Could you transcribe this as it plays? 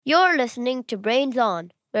You're listening to Brains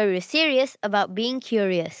On, where we're serious about being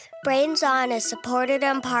curious. Brains On is supported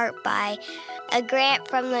in part by a grant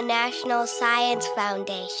from the National Science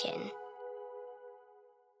Foundation.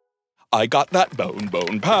 I got that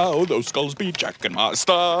bone, pow, those skulls be checking my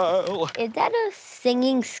style. Is that a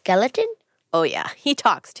singing skeleton? Oh, yeah, he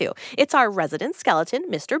talks too. It's our resident skeleton,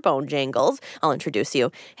 Mr. Bone Jangles. I'll introduce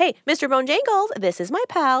you. Hey, Mr. Bone Jangles, this is my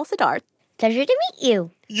pal, Siddharth. Pleasure to meet you.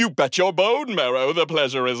 You bet your bone marrow the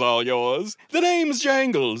pleasure is all yours. The name's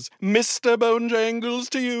Jangles. Mr. Bone Jangles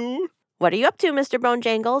to you. What are you up to, Mr. Bone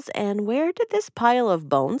Jangles, and where did this pile of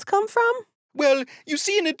bones come from? Well, you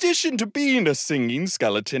see, in addition to being a singing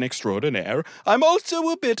skeleton extraordinaire, I'm also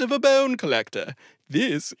a bit of a bone collector.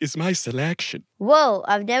 This is my selection. Whoa,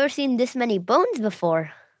 I've never seen this many bones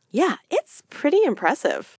before. Yeah, it's pretty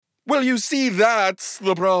impressive. Well, you see, that's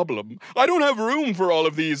the problem. I don't have room for all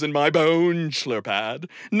of these in my bone pad.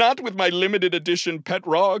 Not with my limited edition pet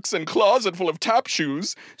rocks and closet full of tap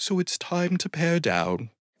shoes. So it's time to pare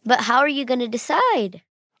down. But how are you going to decide?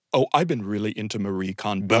 Oh, I've been really into Marie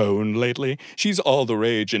Bone lately. She's all the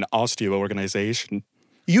rage in osteo-organization.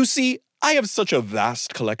 You see, I have such a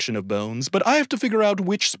vast collection of bones, but I have to figure out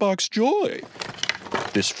which sparks joy.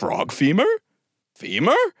 This frog femur?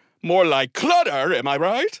 Femur? More like clutter, am I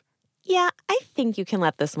right? Yeah, I think you can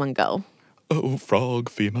let this one go. Oh, frog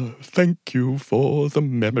femur, thank you for the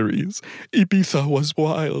memories. Ibiza was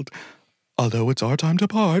wild. Although it's our time to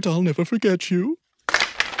part, I'll never forget you.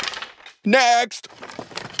 Next!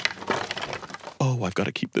 Oh, I've got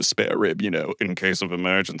to keep this spare rib, in case of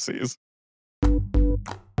emergencies.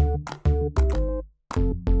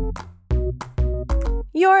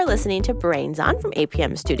 You're listening to Brains On from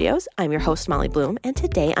APM Studios. I'm your host, Molly Bloom, and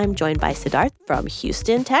today I'm joined by Siddharth from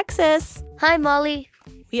Houston, Texas. Hi, Molly.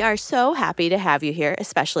 We are so happy to have you here,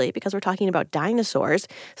 especially because we're talking about dinosaurs,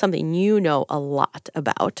 something you know a lot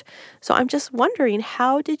about. So I'm just wondering,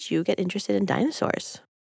 how did you get interested in dinosaurs?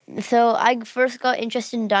 So I first got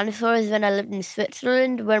interested in dinosaurs when I lived in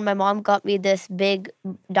Switzerland, where my mom got me this big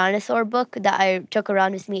dinosaur book that I took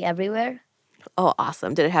around with me everywhere. Oh,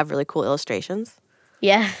 awesome. Did it have really cool illustrations?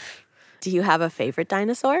 Yeah. Do you have a favorite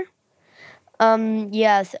dinosaur?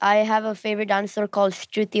 Yes, I have a favorite dinosaur called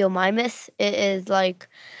Struthiomimus. It's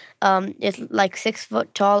like 6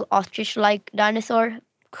 foot tall ostrich-like dinosaur.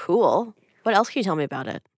 Cool. What else can you tell me about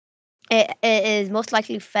it? It is most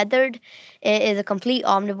likely feathered. It is a complete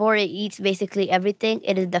omnivore. It eats basically everything.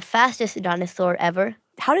 It is the fastest dinosaur ever.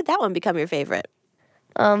 How did that one become your favorite?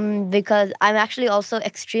 Because I'm actually also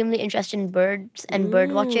extremely interested in birds and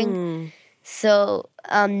bird watching. So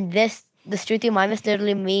the Struthiomimus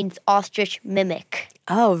literally means ostrich mimic.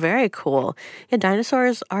 Oh, very cool. Yeah,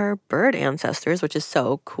 dinosaurs are bird ancestors, which is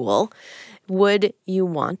so cool. Would you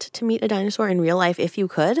want to meet a dinosaur in real life if you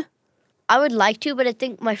could? I would like to, but I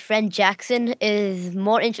think my friend Jackson is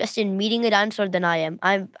more interested in meeting a dinosaur than I am.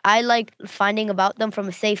 I like finding about them from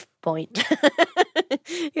a safe point.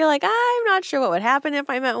 You're like, I'm not sure what would happen if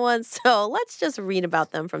I met one, so let's just read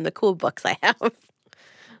about them from the cool books I have.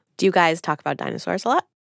 Do you guys talk about dinosaurs a lot?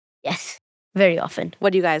 Yes, very often.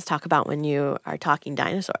 What do you guys talk about when you are talking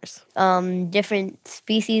dinosaurs? Different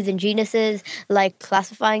species and genuses, like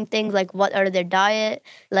classifying things, like what are their diet,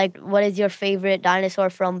 like what is your favorite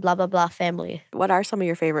dinosaur from blah, blah, blah family. What are some of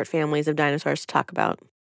your favorite families of dinosaurs to talk about?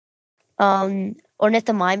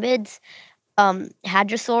 Ornithomimids,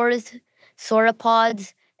 hadrosaurs,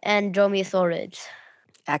 sauropods, and dromaeosaurids.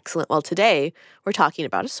 Excellent. Well, today we're talking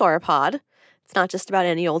about a sauropod. It's not just about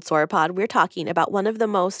any old sauropod. We're talking about one of the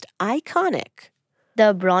most iconic.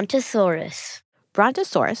 The Brontosaurus.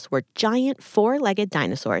 Brontosaurus were giant four-legged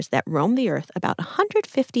dinosaurs that roamed the earth about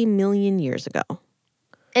 150 million years ago.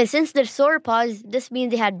 And since they're sauropods, this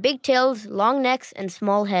means they had big tails, long necks, and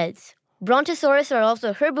small heads. Brontosaurus are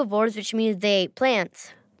also herbivores, which means they ate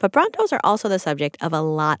plants. But brontos are also the subject of a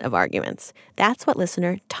lot of arguments. That's what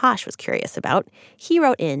listener Tosh was curious about. He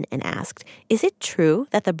wrote in and asked, is it true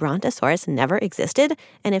that the Brontosaurus never existed?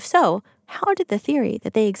 And if so, how did the theory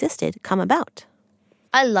that they existed come about?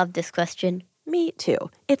 I love this question. Me too.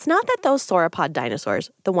 It's not that those sauropod dinosaurs,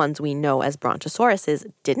 the ones we know as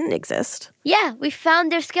Brontosauruses, didn't exist. Yeah, we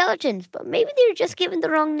found their skeletons, but maybe they were just given the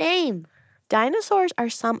wrong name. Dinosaurs are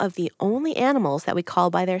some of the only animals that we call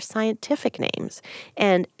by their scientific names.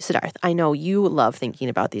 And Siddharth, I know you love thinking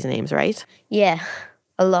about these names, right? Yeah,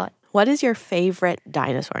 a lot. What is your favorite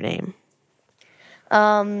dinosaur name?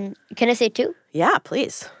 Can I say two? Yeah,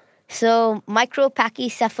 please. So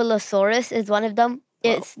Micropachycephalosaurus is one of them.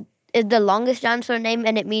 Whoa. is the longest dinosaur name,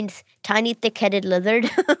 and it means tiny, thick-headed lizard.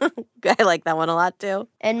 I like that one a lot too.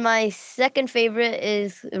 And my second favorite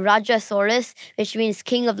is Rajasaurus, which means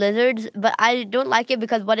king of lizards. But I don't like it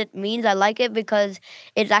because what it means. I like it because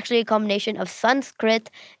it's actually a combination of Sanskrit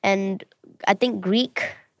and I think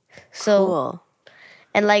Greek. So, Cool.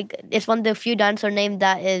 and like it's one of the few dinosaur names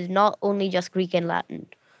that is not only just Greek and Latin.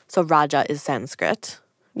 So Raja is Sanskrit.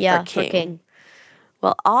 Yeah, For for king.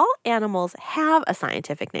 Well, all animals have a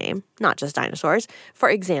scientific name, not just dinosaurs. For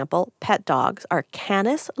example, pet dogs are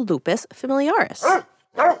Canis lupus familiaris.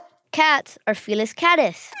 Cats are Felis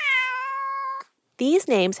catus. These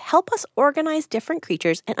names help us organize different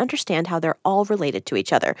creatures and understand how they're all related to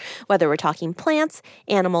each other, whether we're talking plants,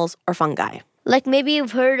 animals, or fungi. Like maybe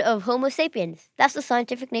you've heard of Homo sapiens. That's the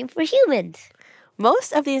scientific name for humans.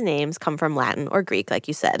 Most of these names come from Latin or Greek, like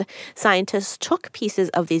you said. Scientists took pieces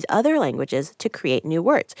of these other languages to create new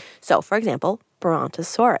words. So, for example,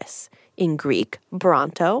 Brontosaurus. In Greek,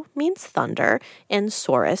 Bronto means thunder, and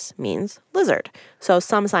saurus means lizard. So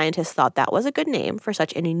some scientists thought that was a good name for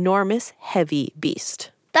such an enormous, heavy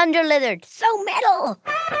beast. Thunder lizard, so metal!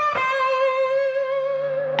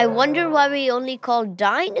 I wonder why we only call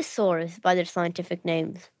dinosaurs by their scientific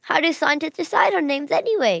names. How do scientists decide on names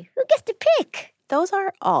anyway? Who gets to pick? Those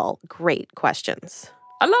are all great questions.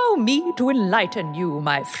 Allow me to enlighten you,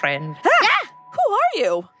 my friend. Who are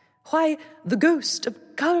you? Why, the ghost of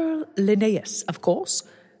Carl Linnaeus, of course.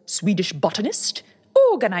 Swedish botanist,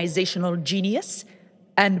 organizational genius,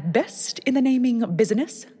 and best in the naming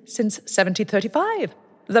business since 1735.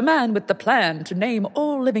 The man with the plan to name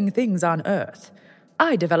all living things on Earth.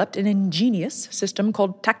 I developed an ingenious system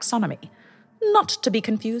called taxonomy. Not to be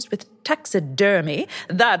confused with taxidermy.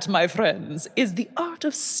 That, my friends, is the art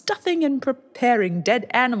of stuffing and preparing dead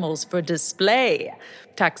animals for display.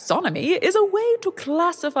 Taxonomy is a way to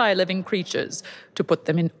classify living creatures, to put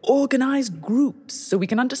them in organized groups so we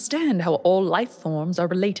can understand how all life forms are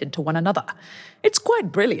related to one another. It's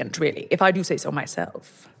quite brilliant, really, if I do say so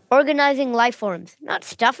myself. Organizing life forms, not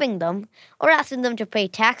stuffing them, or asking them to pay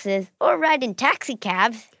taxes, or ride in taxi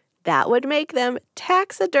cabs. That would make them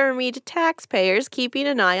taxidermied taxpayers keeping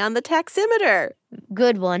an eye on the taximeter.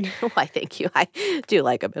 Good one. Why, thank you. I do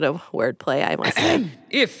like a bit of wordplay, I must say.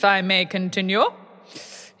 If I may continue,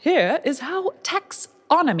 here is how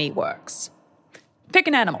taxonomy works. Pick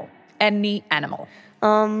an animal, any animal.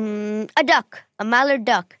 A duck, a mallard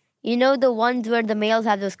duck. You know the ones where the males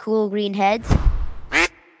have those cool green heads?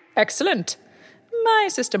 Excellent. My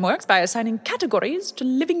system works by assigning categories to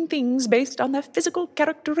living things based on their physical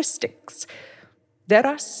characteristics. There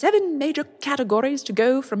are 7 major categories to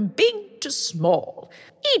go from big to small.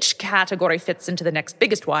 Each category fits into the next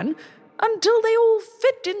biggest one until they all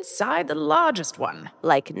fit inside the largest one.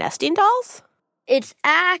 Like nesting dolls? It's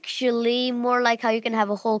actually more like how you can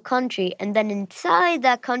have a whole country, and then inside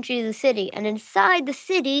that country is a city, and inside the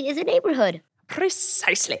city is a neighborhood.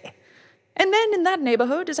 Precisely. And then in that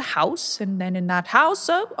neighborhood is a house, and then in that house,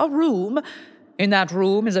 a room. In that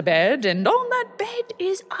room is a bed, and on that bed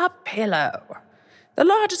is a pillow. The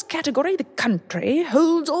largest category, the country,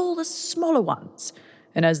 holds all the smaller ones.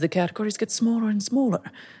 And as the categories get smaller and smaller,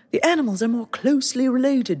 the animals are more closely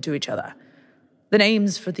related to each other. The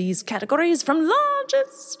names for these categories, from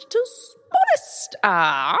largest to smallest,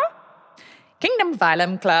 are kingdom,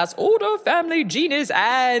 phylum, class, order, family, genus,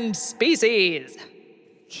 and species.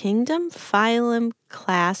 Kingdom, phylum,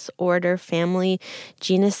 class, order, family,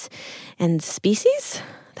 genus, and species?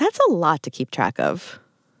 That's a lot to keep track of.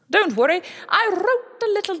 Don't worry, I wrote a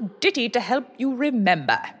little ditty to help you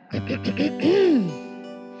remember.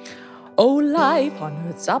 Oh, life on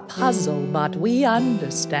Earth's a puzzle, but we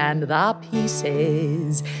understand the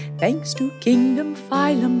pieces. Thanks to kingdom,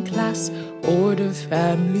 phylum, class, order,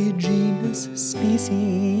 family, genus, species.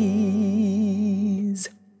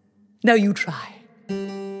 Now you try.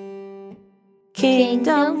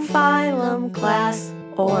 Kingdom, phylum, class,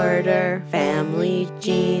 order, family,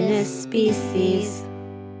 genus, species.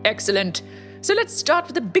 Excellent. So let's start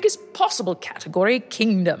with the biggest possible category,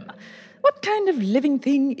 kingdom. What kind of living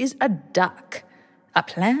thing is a duck? A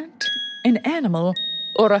plant, an animal,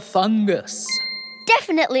 or a fungus?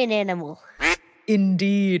 Definitely an animal.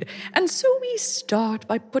 Indeed. And so we start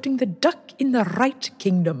by putting the duck in the right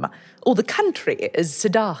kingdom, or the country, as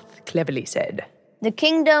Siddharth cleverly said. The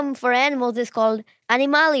kingdom for animals is called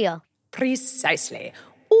Animalia. Precisely.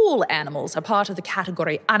 All animals are part of the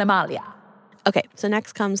category Animalia. Okay, so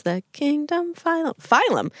next comes the kingdom, phylum.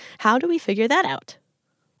 Phylum, how do we figure that out?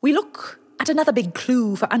 We look at another big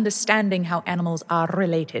clue for understanding how animals are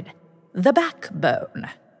related. The backbone.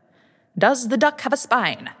 Does the duck have a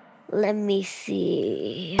spine? Let me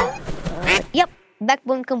see. Yep,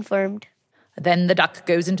 Backbone confirmed. Then the duck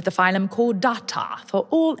goes into the phylum Chordata for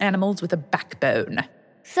all animals with a backbone.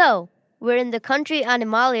 So, we're in the country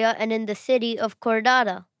Animalia and in the city of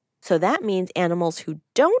Chordata. So that means animals who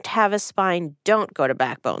don't have a spine don't go to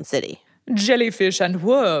Backbone City. Jellyfish and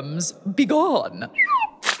worms, begone!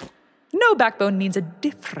 No backbone means a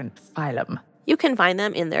different phylum. You can find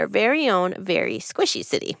them in their very own, very squishy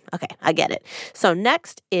city. Okay, I get it. So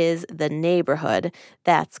next is the neighborhood.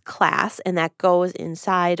 That's class, and that goes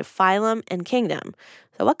inside phylum and kingdom.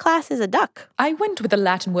 So what class is a duck? I went with the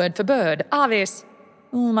Latin word for bird, aves.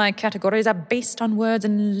 All my categories are based on words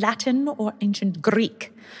in Latin or ancient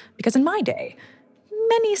Greek, because in my day,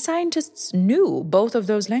 many scientists knew both of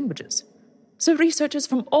those languages. So researchers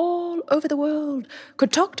from all over the world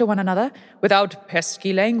could talk to one another without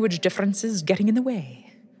pesky language differences getting in the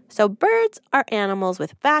way. So birds are animals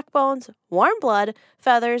with backbones, warm blood,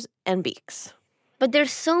 feathers, and beaks. But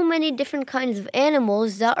there's so many different kinds of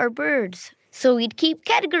animals that are birds. So we'd keep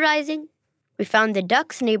categorizing. We found the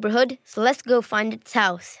duck's neighborhood, so let's go find its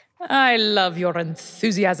house. I love your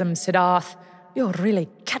enthusiasm, Siddharth. You're really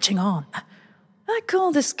catching on. I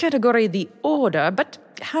call this category the order, but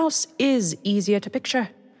house is easier to picture.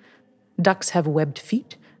 Ducks have webbed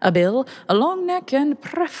feet, a bill, a long neck, and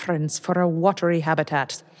preference for a watery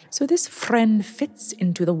habitat. So this friend fits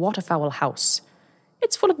into the waterfowl house.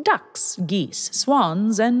 It's full of ducks, geese,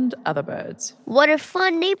 swans, and other birds. What a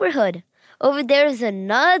fun neighborhood. Over there is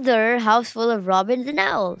another house full of robins and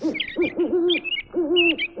owls.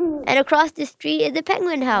 And across the street is the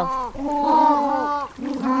penguin house.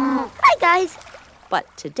 Hi, guys. But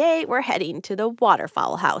today we're heading to the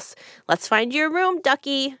waterfowl house. Let's find your room,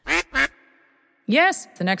 Ducky. Yes,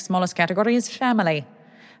 the next smallest category is family.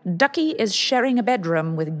 Ducky is sharing a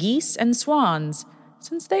bedroom with geese and swans,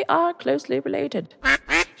 since they are closely related.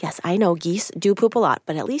 Yes, I know geese do poop a lot,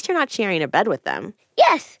 but at least you're not sharing a bed with them.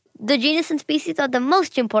 Yes, the genus and species are the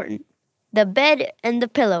most important. The bed and the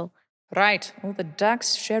pillow. Right, all the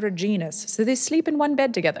ducks share a genus, so they sleep in one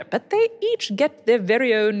bed together, but they each get their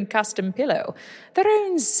very own custom pillow, their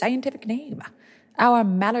own scientific name. Our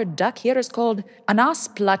mallard duck here is called Anas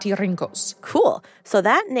platyrhynchos. Cool. So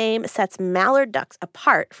that name sets mallard ducks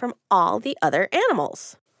apart from all the other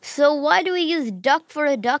animals. So why do we use duck for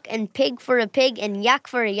a duck and pig for a pig and yak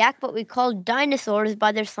for a yak, but we call dinosaurs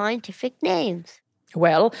by their scientific names?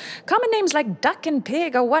 Well, common names like duck and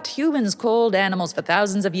pig are what humans called animals for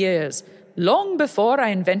thousands of years. Long before I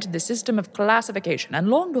invented the system of classification, and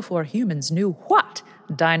long before humans knew what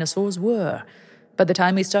dinosaurs were. By the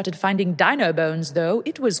time we started finding dino bones, though,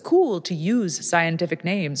 it was cool to use scientific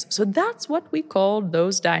names, so that's what we called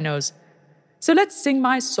those dinos. So let's sing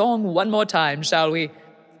my song one more time, shall we?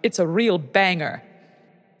 It's a real banger.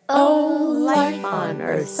 Oh, life on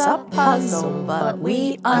Earth's a puzzle, but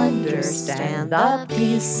we understand the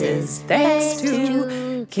pieces thanks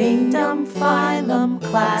to kingdom, phylum,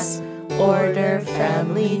 class, order,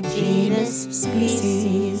 family, genus,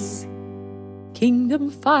 species.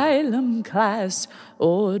 Kingdom, phylum, class,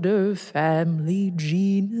 order, family,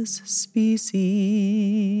 genus, species.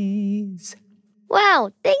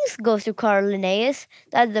 Wow, thanks goes to Carl Linnaeus.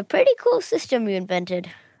 That's a pretty cool system you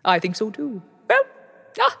invented. I think so too. Well,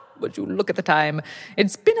 would you look at the time?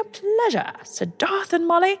 It's been a pleasure, Siddharth and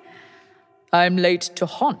Molly. I'm late to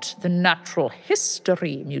haunt the Natural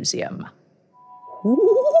History Museum.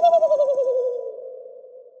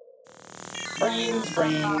 Brains.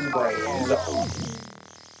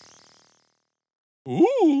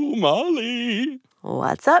 Ooh, Molly.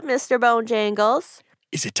 What's up, Mr. Bonejangles?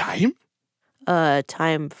 Is it time?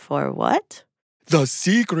 Time for what? The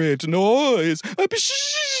secret noise.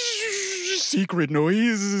 Secret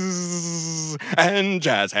noise. And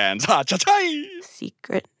jazz hands. Ha-cha-chai.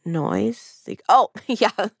 Secret noise? Oh,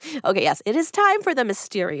 yeah. Okay, yes. It is time for the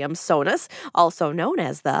Mysterium Sonus, also known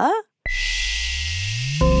as the...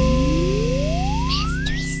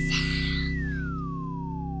 Mystery sound.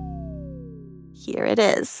 Here it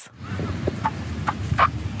is.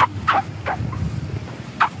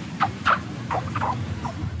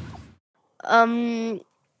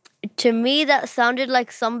 To me, that sounded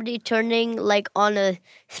like somebody turning like on a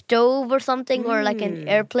stove or something, or like an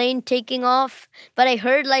airplane taking off. But I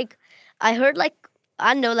heard like, I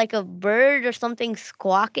don't know, like a bird or something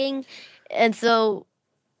squawking. And so,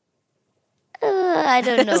 I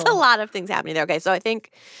don't know. There's a lot of things happening there. Okay, so I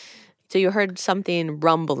think... So you heard something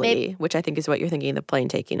rumbly, which I think is what you're thinking the plane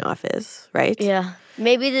taking off is, right? Yeah.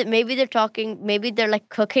 Maybe they're talking, maybe they're like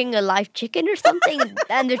cooking a live chicken or something,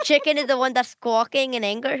 and the chicken is the one that's squawking in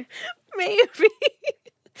anger. Maybe.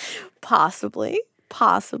 Possibly.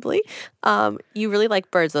 You really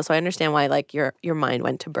like birds, though, so I understand why like your mind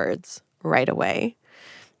went to birds. right away.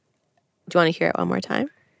 Do you want to hear it one more time?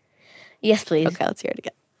 Yes, please. Okay, let's hear it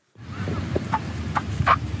again.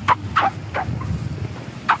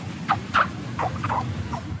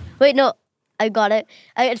 Wait, no, I got it.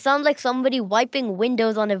 It sounds like somebody wiping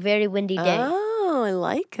windows on a very windy day. Oh, I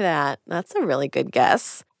like that. That's a really good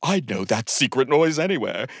guess. I'd know that secret noise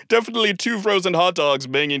anywhere. Definitely 2 frozen hot dogs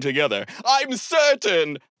banging together. I'm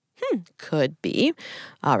certain! Could be.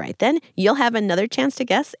 All right, then. You'll have another chance to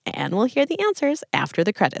guess, and we'll hear the answers after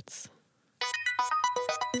the credits.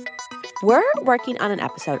 We're working on an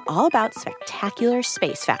episode all about spectacular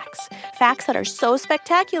space facts. Facts that are so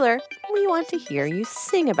spectacular, we want to hear you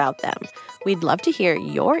sing about them. We'd love to hear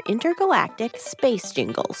your intergalactic space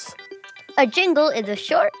jingles. A jingle is a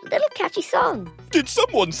short, little catchy song. Did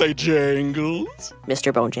someone say jangles?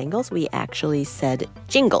 Mr. Bone Jangles, we actually said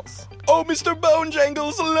jingles. Oh, Mr. Bone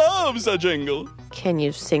Jangles loves a jingle. Can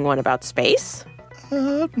you sing one about space?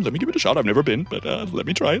 Let me give it a shot. I've never been, but let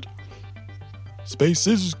me try it. Space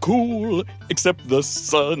is cool, except the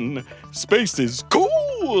sun. Space is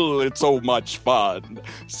cool, it's so much fun.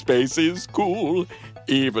 Space is cool,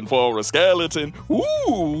 even for a skeleton. Woo,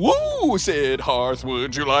 woo, said Hearth,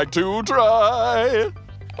 would you like to try?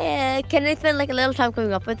 Can I spend like a little time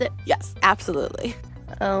coming up with it? Yes, absolutely.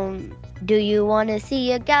 Do you want to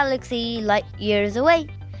see a galaxy light years away?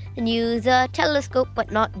 And use a telescope,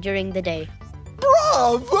 but not during the day.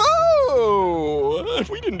 Bravo!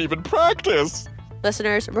 We didn't even practice.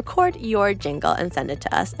 Listeners, record your jingle and send it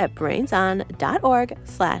to us at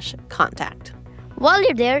brainson.org/contact. While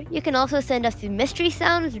you're there, you can also send us mystery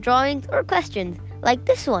sounds, drawings, or questions, like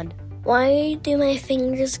this one. Why do my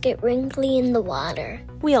fingers get wrinkly in the water?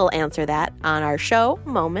 We'll answer that on our show,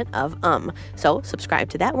 Moment of So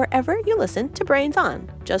subscribe to that wherever you listen to Brains On.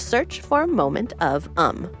 Just search for Moment of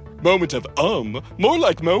Moment of more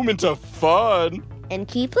like moment of fun. And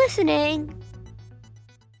keep listening.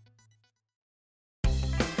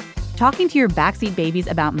 Talking to your backseat babies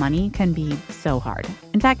about money can be so hard.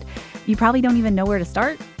 In fact, you probably don't even know where to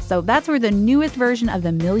start. So that's where the newest version of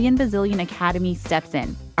the Million Bazillion Academy steps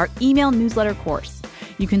in, our email newsletter course.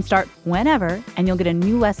 You can start whenever, and you'll get a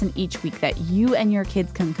new lesson each week that you and your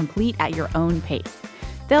kids can complete at your own pace.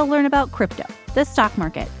 They'll learn about crypto, the stock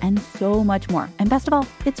market, and so much more. And best of all,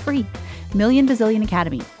 it's free. Million Bazillion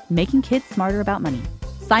Academy, making kids smarter about money.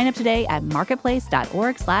 Sign up today at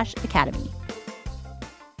marketplace.org/academy.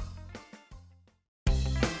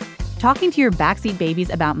 Talking to your backseat babies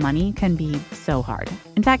about money can be so hard.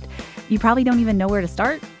 In fact, you probably don't even know where to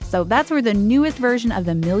start. So that's where the newest version of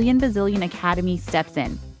the Million Bazillion Academy steps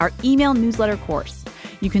in, our email newsletter course.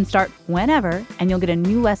 You can start whenever, and you'll get a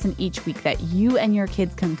new lesson each week that you and your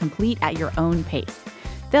kids can complete at your own pace.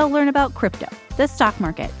 They'll learn about crypto, the stock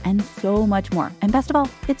market, and so much more. And best of all,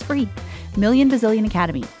 it's free. Million Bazillion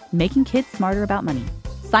Academy, making kids smarter about money.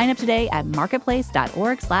 Sign up today at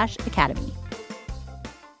marketplace.org/academy.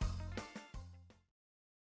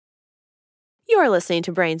 You're listening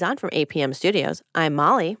to Brains On from APM Studios. I'm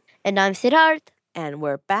Molly. And I'm Siddharth. And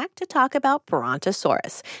we're back to talk about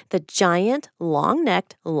Brontosaurus, the giant,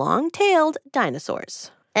 long-necked, long-tailed dinosaurs.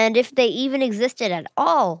 And if they even existed at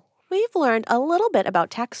all. We've learned a little bit about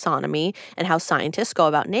taxonomy and how scientists go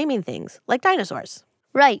about naming things, like dinosaurs.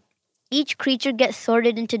 Right. Each creature gets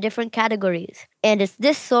sorted into different categories. And it's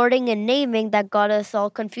this sorting and naming that got us all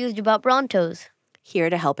confused about Brontos.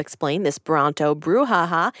 Here to help explain this Bronto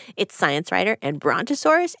brouhaha, it's science writer and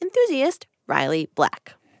Brontosaurus enthusiast, Riley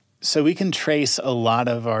Black. So we can trace a lot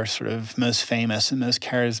of our sort of most famous and most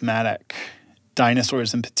charismatic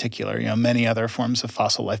dinosaurs in particular, many other forms of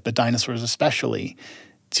fossil life, but dinosaurs especially,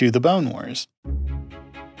 to the Bone Wars.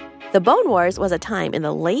 The Bone Wars was a time in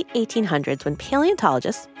the late 1800s when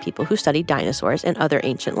paleontologists, people who studied dinosaurs and other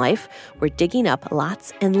ancient life, were digging up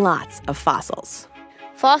lots and lots of fossils.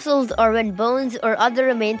 Fossils are when bones or other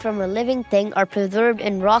remains from a living thing are preserved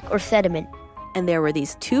in rock or sediment. And there were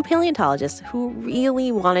these 2 paleontologists who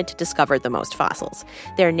really wanted to discover the most fossils.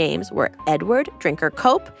 Their names were Edward Drinker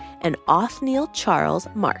Cope and Othniel Charles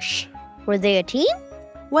Marsh. Were they a team?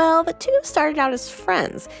 Well, the 2 started out as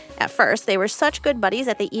friends. At first, they were such good buddies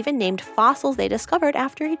that they even named fossils they discovered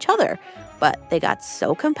after each other. But they got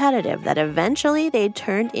so competitive that eventually they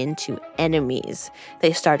turned into enemies.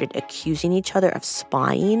 They started accusing each other of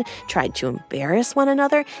spying, tried to embarrass one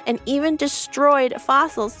another, and even destroyed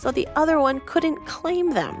fossils so the other one couldn't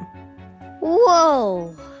claim them.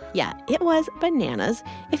 Whoa! Yeah, it was bananas.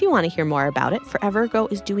 If you want to hear more about it, Forever Ago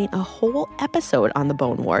is doing a whole episode on the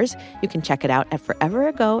Bone Wars. You can check it out at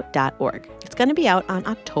foreverago.org. It's going to be out on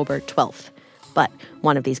October 12th. But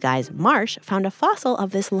one of these guys, Marsh, found a fossil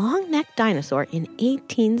of this long-necked dinosaur in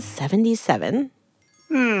 1877.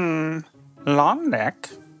 Long neck,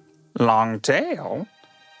 long tail.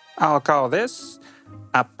 I'll call this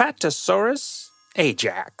Apatosaurus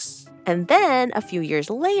ajax. And then, a few years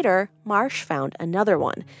later, Marsh found another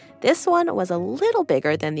one. This one was a little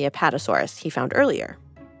bigger than the Apatosaurus he found earlier.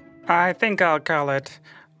 I think I'll call it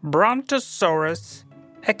Brontosaurus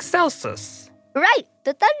excelsus. Right,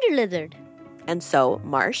 the thunder lizard. And so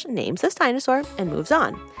Marsh names this dinosaur and moves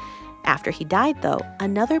on. After he died, though,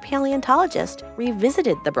 another paleontologist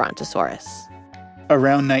revisited the Brontosaurus.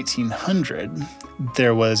 Around 1900,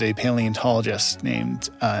 there was a paleontologist named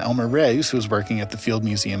Elmer Riggs who was working at the Field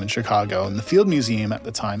Museum in Chicago. And the Field Museum at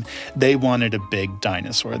the time, they wanted a big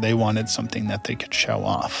dinosaur. They wanted something that they could show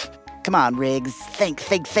off. Come on, Riggs. Think.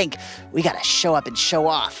 We gotta show up and show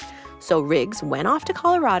off. So Riggs went off to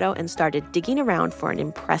Colorado and started digging around for an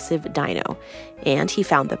impressive dino. And he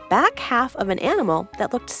found the back half of an animal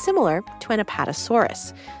that looked similar to an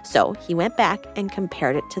Apatosaurus. So he went back and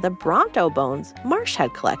compared it to the Bronto bones Marsh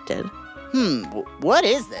had collected. What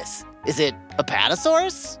is this? Is it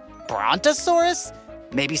Apatosaurus? Brontosaurus?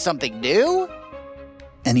 Maybe something new?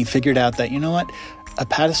 And he figured out that, you know what?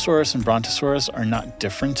 Apatosaurus and Brontosaurus are not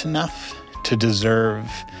different enough to deserve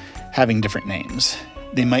having different names.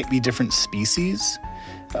 They might be different species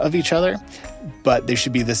of each other, but they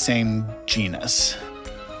should be the same genus.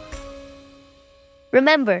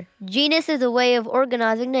 Remember, genus is a way of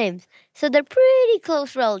organizing names, so they're pretty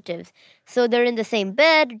close relatives. So they're in the same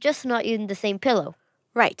bed, just not in the same pillow.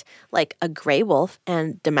 Right, like a gray wolf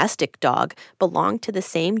and domestic dog belong to the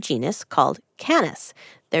same genus called Canis.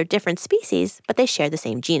 They're different species, but they share the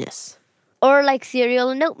same genus. Or like cereal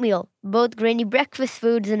and oatmeal, both grainy breakfast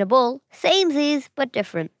foods in a bowl, samesies, but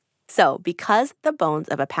different. So, because the bones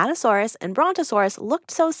of Apatosaurus and Brontosaurus looked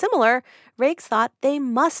so similar, Riggs thought they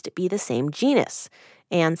must be the same genus.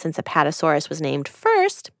 And since Apatosaurus was named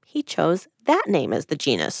first, he chose that name as the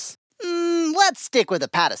genus. Let's stick with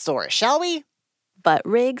Apatosaurus, shall we? But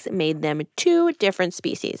Riggs made them two different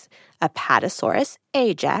species, Apatosaurus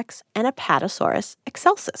ajax and Apatosaurus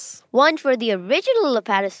excelsus. One for the original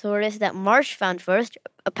Apatosaurus that Marsh found first,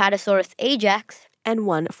 Apatosaurus ajax, and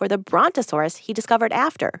one for the Brontosaurus he discovered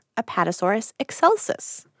after, Apatosaurus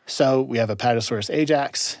excelsus. So we have Apatosaurus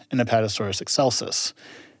ajax and Apatosaurus excelsus.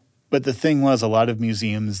 But the thing was, a lot of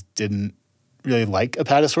museums didn't really like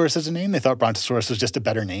Apatosaurus as a name. They thought Brontosaurus was just a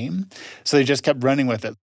better name. So they just kept running with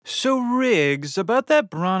it. So, Riggs, about that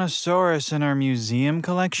Brontosaurus in our museum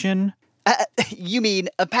collection? You mean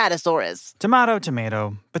Apatosaurus? Tomato,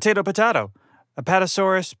 tomato. Potato, potato.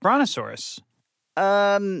 Apatosaurus, Brontosaurus.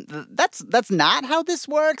 That's not how this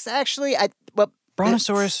works, actually.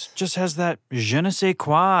 Brontosaurus just has that je ne sais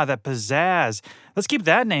quoi, that pizzazz. Let's keep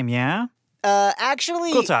that name, yeah?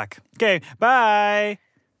 Actually... Cool talk. Okay, bye.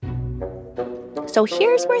 So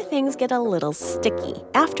here's where things get a little sticky.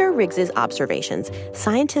 After Riggs's observations,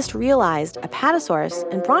 scientists realized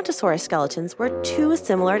Apatosaurus and Brontosaurus skeletons were too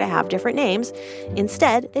similar to have different names.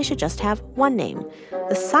 Instead, they should just have one name.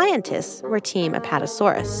 The scientists were Team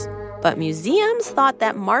Apatosaurus. But museums thought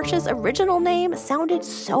that Marsh's original name sounded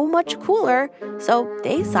so much cooler, so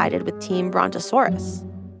they sided with Team Brontosaurus.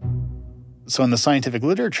 So in the scientific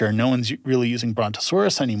literature, no one's really using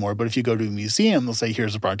Brontosaurus anymore. But if you go to a museum, they'll say,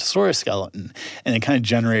 here's a Brontosaurus skeleton. And it kind of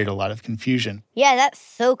generated a lot of confusion. Yeah, that's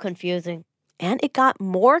so confusing. And it got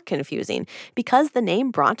more confusing because the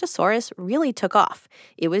name Brontosaurus really took off.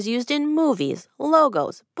 It was used in movies,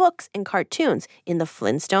 logos, books, and cartoons. In the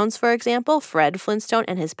Flintstones, for example, Fred Flintstone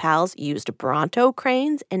and his pals used Bronto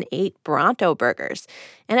cranes and ate Bronto burgers.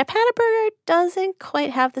 And a Pataburger doesn't quite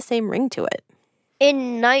have the same ring to it.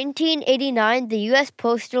 In 1989, the U.S.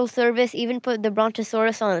 Postal Service even put the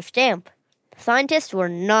Brontosaurus on a stamp. Scientists were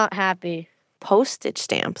not happy. Postage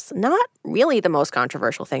stamps, not really the most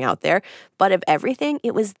controversial thing out there, but of everything,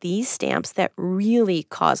 it was these stamps that really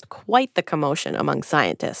caused quite the commotion among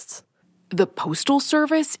scientists. The Postal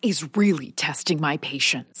Service is really testing my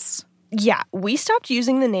patience. Yeah, we stopped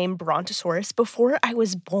using the name Brontosaurus before I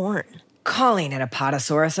was born. Calling an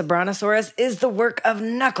Apatosaurus a Brontosaurus is the work of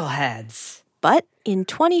knuckleheads. But in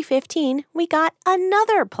 2015, we got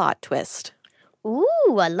another plot twist.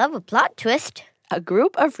 Ooh, I love a plot twist. A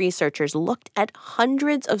group of researchers looked at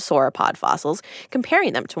hundreds of sauropod fossils,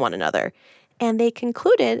 comparing them to one another. And they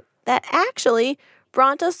concluded that actually,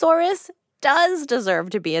 Brontosaurus does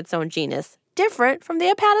deserve to be its own genus, different from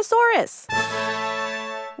the Apatosaurus.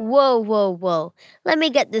 Whoa. Let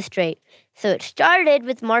me get this straight. So it started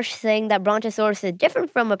with Marsh saying that Brontosaurus is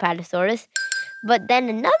different from Apatosaurus, but then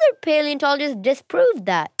another paleontologist disproved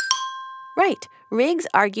that. Right. Riggs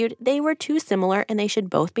argued they were too similar and they should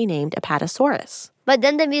both be named Apatosaurus. But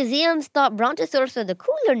then the museums thought Brontosaurus was a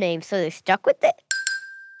cooler name, so they stuck with it.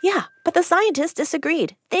 Yeah, but the scientists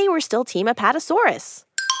disagreed. They were still Team Apatosaurus.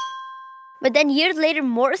 But then years later,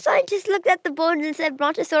 more scientists looked at the bones and said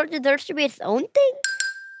Brontosaurus deserves to be its own thing?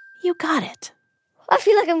 You got it. I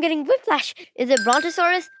feel like I'm getting whiplash. Is it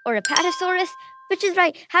Brontosaurus or Apatosaurus? Which is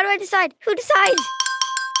right? How do I decide? Who decides?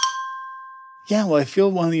 Yeah, well, I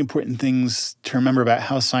feel one of the important things to remember about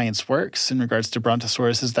how science works in regards to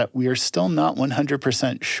Brontosaurus is that we are still not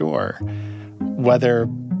 100% sure whether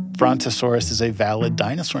Brontosaurus is a valid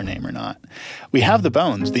dinosaur name or not. We have the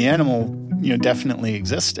bones. The animal, definitely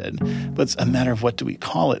existed, but it's a matter of what do we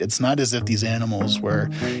call it. It's not as if these animals were,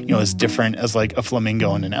 as different as like a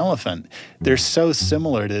flamingo and an elephant. They're so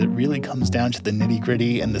similar that it really comes down to the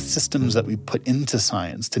nitty-gritty and the systems that we put into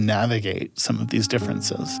science to navigate some of these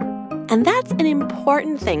differences. And that's an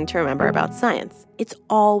important thing to remember about science. It's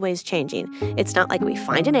always changing. It's not like we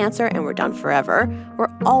find an answer and we're done forever.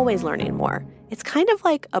 We're always learning more. It's kind of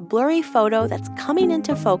like a blurry photo that's coming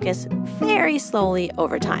into focus very slowly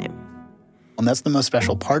over time. And that's the most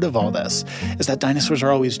special part of all this, is that dinosaurs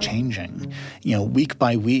are always changing. Week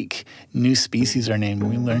by week, new species are named.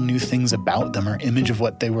 We learn new things about them. Our image of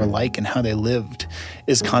what they were like and how they lived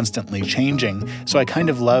is constantly changing. So I kind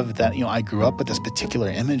of love that, I grew up with this particular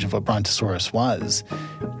image of what Brontosaurus was.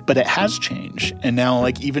 But it has changed. And now,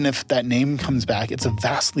 even if that name comes back, it's a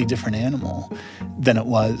vastly different animal than it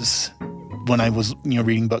was when I was,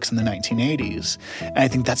 reading books in the 1980s. And I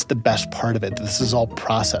think that's the best part of it. This is all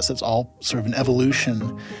process. It's all sort of an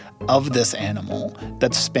evolution of this animal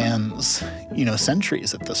that spans,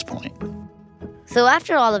 centuries at this point. So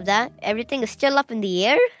after all of that, everything is still up in the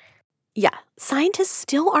air? Yeah, scientists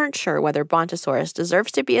still aren't sure whether Brontosaurus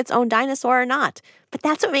deserves to be its own dinosaur or not. But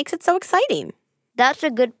that's what makes it so exciting. That's a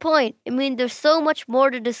good point. I mean, there's so much more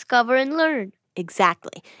to discover and learn.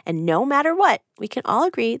 Exactly. And no matter what, we can all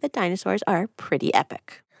agree that dinosaurs are pretty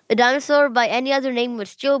epic. A dinosaur by any other name would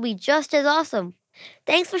still be just as awesome.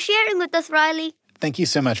 Thanks for sharing with us, Riley. Thank you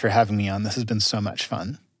so much for having me on. This has been so much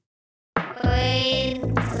fun.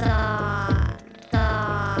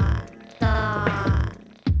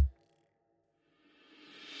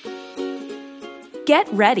 Get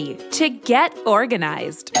ready to get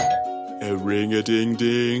organized. A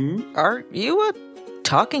ring-a-ding-ding. Are you a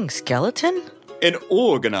talking skeleton? An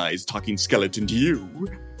organized talking skeleton to you.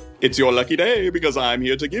 It's your lucky day because I'm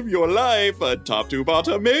here to give your life a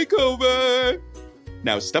top-to-bottom makeover.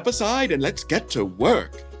 Now step aside and let's get to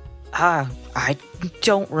work. I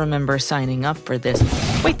don't remember signing up for this.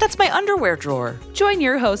 Wait, that's my underwear drawer. Join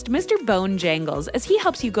your host, Mr. Bone Jangles, as he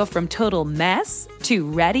helps you go from total mess to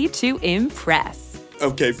ready to impress.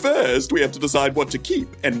 Okay, first we have to decide what to keep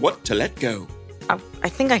and what to let go. I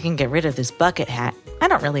think I can get rid of this bucket hat. I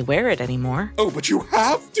don't really wear it anymore. Oh, but you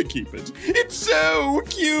have to keep it. It's so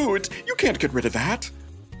cute. You can't get rid of that.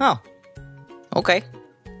 Oh, okay.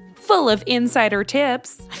 Full of insider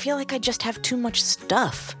tips. I feel like I just have too much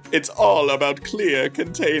stuff. It's all about clear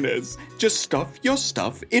containers. Just stuff your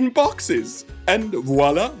stuff in boxes. And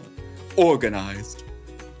voila, organized.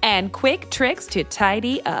 And quick tricks to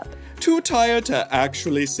tidy up. Too tired to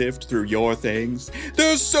actually sift through your things?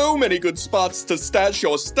 There's so many good spots to stash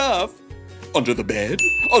your stuff. Under the bed,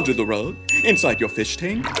 under the rug, inside your fish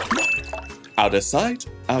tank. Out of sight,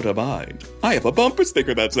 out of mind. I have a bumper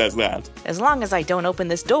sticker that says that. As long as I don't open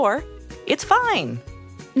this door, it's fine.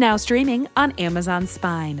 Now streaming on Amazon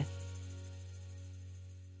Spine.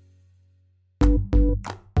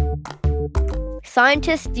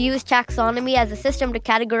 Scientists use taxonomy as a system to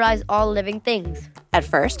categorize all living things. At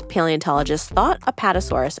first, paleontologists thought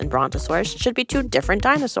Apatosaurus and Brontosaurus should be two different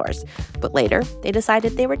dinosaurs, but later they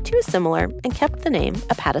decided they were too similar and kept the name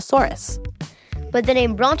Apatosaurus. But the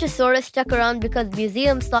name Brontosaurus stuck around because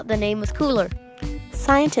museums thought the name was cooler.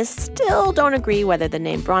 Scientists still don't agree whether the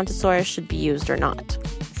name Brontosaurus should be used or not.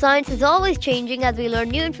 Science is always changing as we learn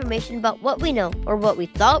new information about what we know or what we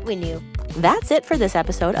thought we knew. That's it for this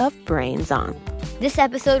episode of Brains On. This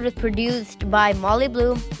episode was produced by Molly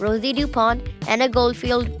Bloom, Rosie DuPont, Anna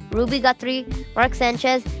Goldfield, Ruby Guthrie, Mark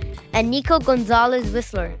Sanchez, and Nico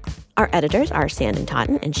Gonzalez-Whistler. Our editors are Sandon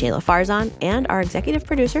Totten and Shayla Farzan, and our executive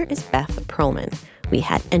producer is Beth Perlman. We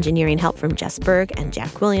had engineering help from Jess Berg and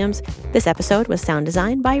Jack Williams. This episode was sound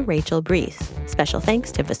designed by Rachel Brees. Special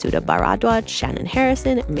thanks to Vasuda Baradwaj, Shannon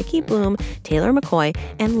Harrison, Mickey Bloom, Taylor McCoy,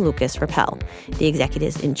 and Lucas Rappel. The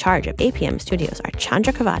executives in charge of APM Studios are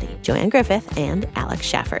Chandra Kavadi, Joanne Griffith, and Alex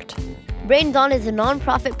Schaffert. Brains On is a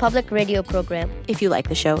non-profit public radio program. If you like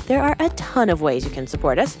the show, there are a ton of ways you can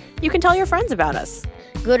support us. You can tell your friends about us.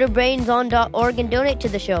 Go to brainson.org and donate to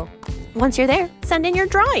the show. Once you're there, send in your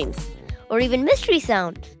drawings. Or even mystery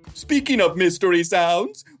sounds. Speaking of mystery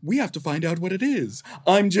sounds, we have to find out what it is.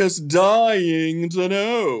 I'm just dying to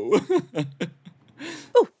know.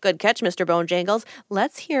 Ooh, good catch, Mr. Bonejangles.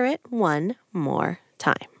 Let's hear it one more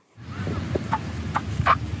time.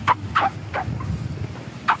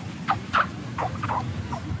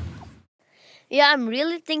 Yeah, I'm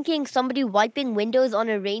really thinking somebody wiping windows on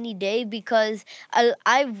a rainy day because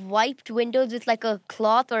I've wiped windows with like a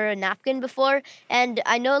cloth or a napkin before, and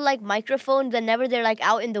I know like microphones, whenever they're like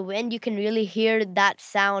out in the wind, you can really hear that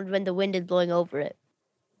sound when the wind is blowing over it.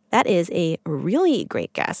 That is a really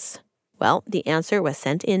great guess. Well, the answer was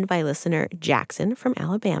sent in by listener Jackson from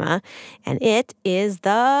Alabama, and it is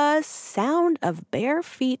the sound of bare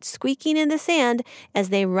feet squeaking in the sand as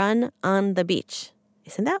they run on the beach.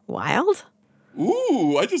 Isn't that wild?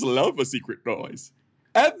 Ooh, I just love a secret noise.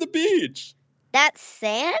 At the beach. That's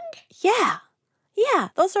sand? Yeah,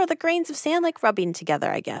 those are the grains of sand like rubbing together,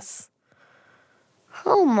 I guess.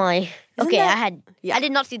 Oh my. Isn't Okay, that- I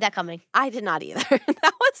did not see that coming. I did not either.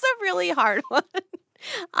 That was a really hard one.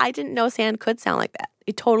 I didn't know sand could sound like that.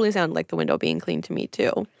 It totally sounded like the window being cleaned to me,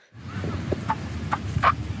 too.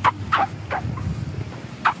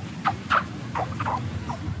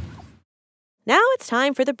 Now it's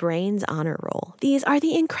time for the Brains Honor Roll. These are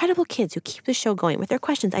the incredible kids who keep the show going with their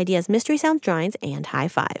questions, ideas, mystery sounds, drawings, and high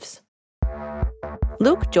fives.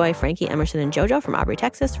 Luke, Joy, Frankie, Emerson, and Jojo from Aubrey,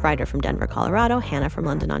 Texas, Ryder from Denver, Colorado, Hannah from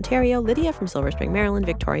London, Ontario, Lydia from Silver Spring, Maryland,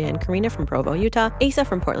 Victoria and Karina from Provo, Utah, Asa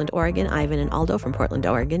from Portland, Oregon, Ivan and Aldo from Portland,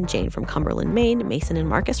 Oregon, Jane from Cumberland, Maine, Mason and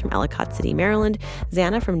Marcus from Ellicott City, Maryland,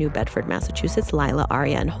 Xana from New Bedford, Massachusetts, Lila,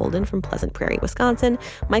 Aria, and Holden from Pleasant Prairie, Wisconsin,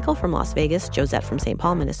 Michael from Las Vegas, Josette from St.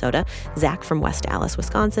 Paul, Minnesota, Zach from West Allis,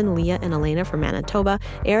 Wisconsin, Leah and Elena from Manitoba,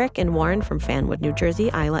 Eric and Warren from Fanwood, New Jersey,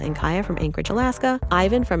 Isla and Kaya from Anchorage, Alaska,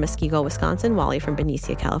 Ivan from Muskego, Wisconsin, Wally from Benicia,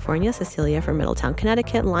 California, Cecilia from Middletown,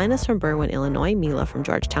 Connecticut, Linus from Berwyn, Illinois, Mila from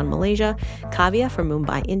Georgetown, Malaysia, Kavya from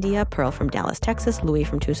Mumbai, India, Pearl from Dallas, Texas, Louis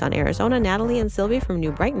from Tucson, Arizona, Natalie and Sylvie from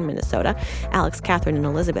New Brighton, Minnesota, Alex, Catherine, and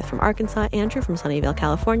Elizabeth from Arkansas, Andrew from Sunnyvale,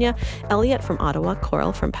 California, Elliot from Ottawa,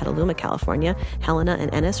 Coral from Petaluma, California, Helena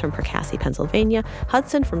and Ennis from Perkasie, Pennsylvania,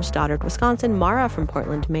 Hudson from Stoddard, Wisconsin, Mara from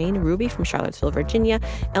Portland, Maine, Ruby from Charlottesville, Virginia,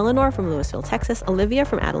 Eleanor from Louisville, Texas, Olivia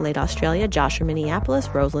from Adelaide, Australia, Josh from Minneapolis,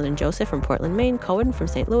 Rosalind and Joseph from Portland, Maine, Cohen from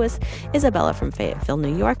St. Louis, Isabella from Fayetteville,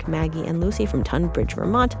 New York, Maggie and Lucy from Tunbridge,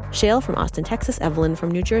 Vermont, Shale from Austin, Texas, Evelyn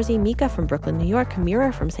from New Jersey, Mika from Brooklyn, New York,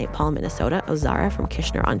 Mira from St. Paul, Minnesota, Ozara from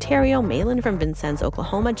Kitchener, Ontario, Malin from Vincennes,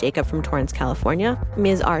 Oklahoma, Jacob from Torrance, California,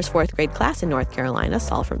 Ms. R's 4th grade class in North Carolina,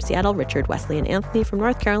 Saul from Seattle, Richard, Wesley, and Anthony from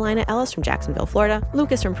North Carolina, Ellis from Jacksonville, Florida,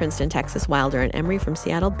 Lucas from Princeton, Texas, Wilder and Emery from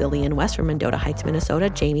Seattle, Billy and Wes from Mendota Heights, Minnesota,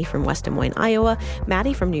 Jamie from West Des Moines, Iowa,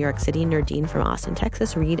 Maddie from New York City, Nerdine from Austin,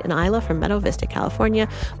 Texas, Reed and Isla from Meadow Vista, California,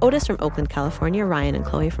 Otis from Oakland, California, Ryan and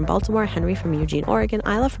Chloe from Baltimore, Henry from Eugene, Oregon,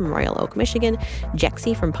 Isla from Royal Oak, Michigan,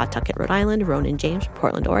 Jexy from Pawtucket, Rhode Island, Ronan James from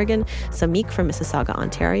Portland, Oregon, Samik from Mississauga,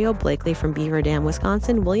 Ontario, Blakely from Beaver Dam,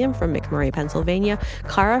 Wisconsin, William from McMurray, Pennsylvania,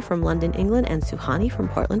 Kara from London, England, and Suhani from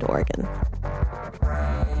Portland, Oregon.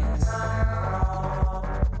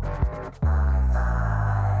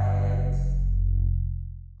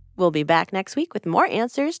 We'll be back next week with more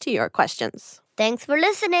answers to your questions. Thanks for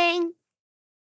listening.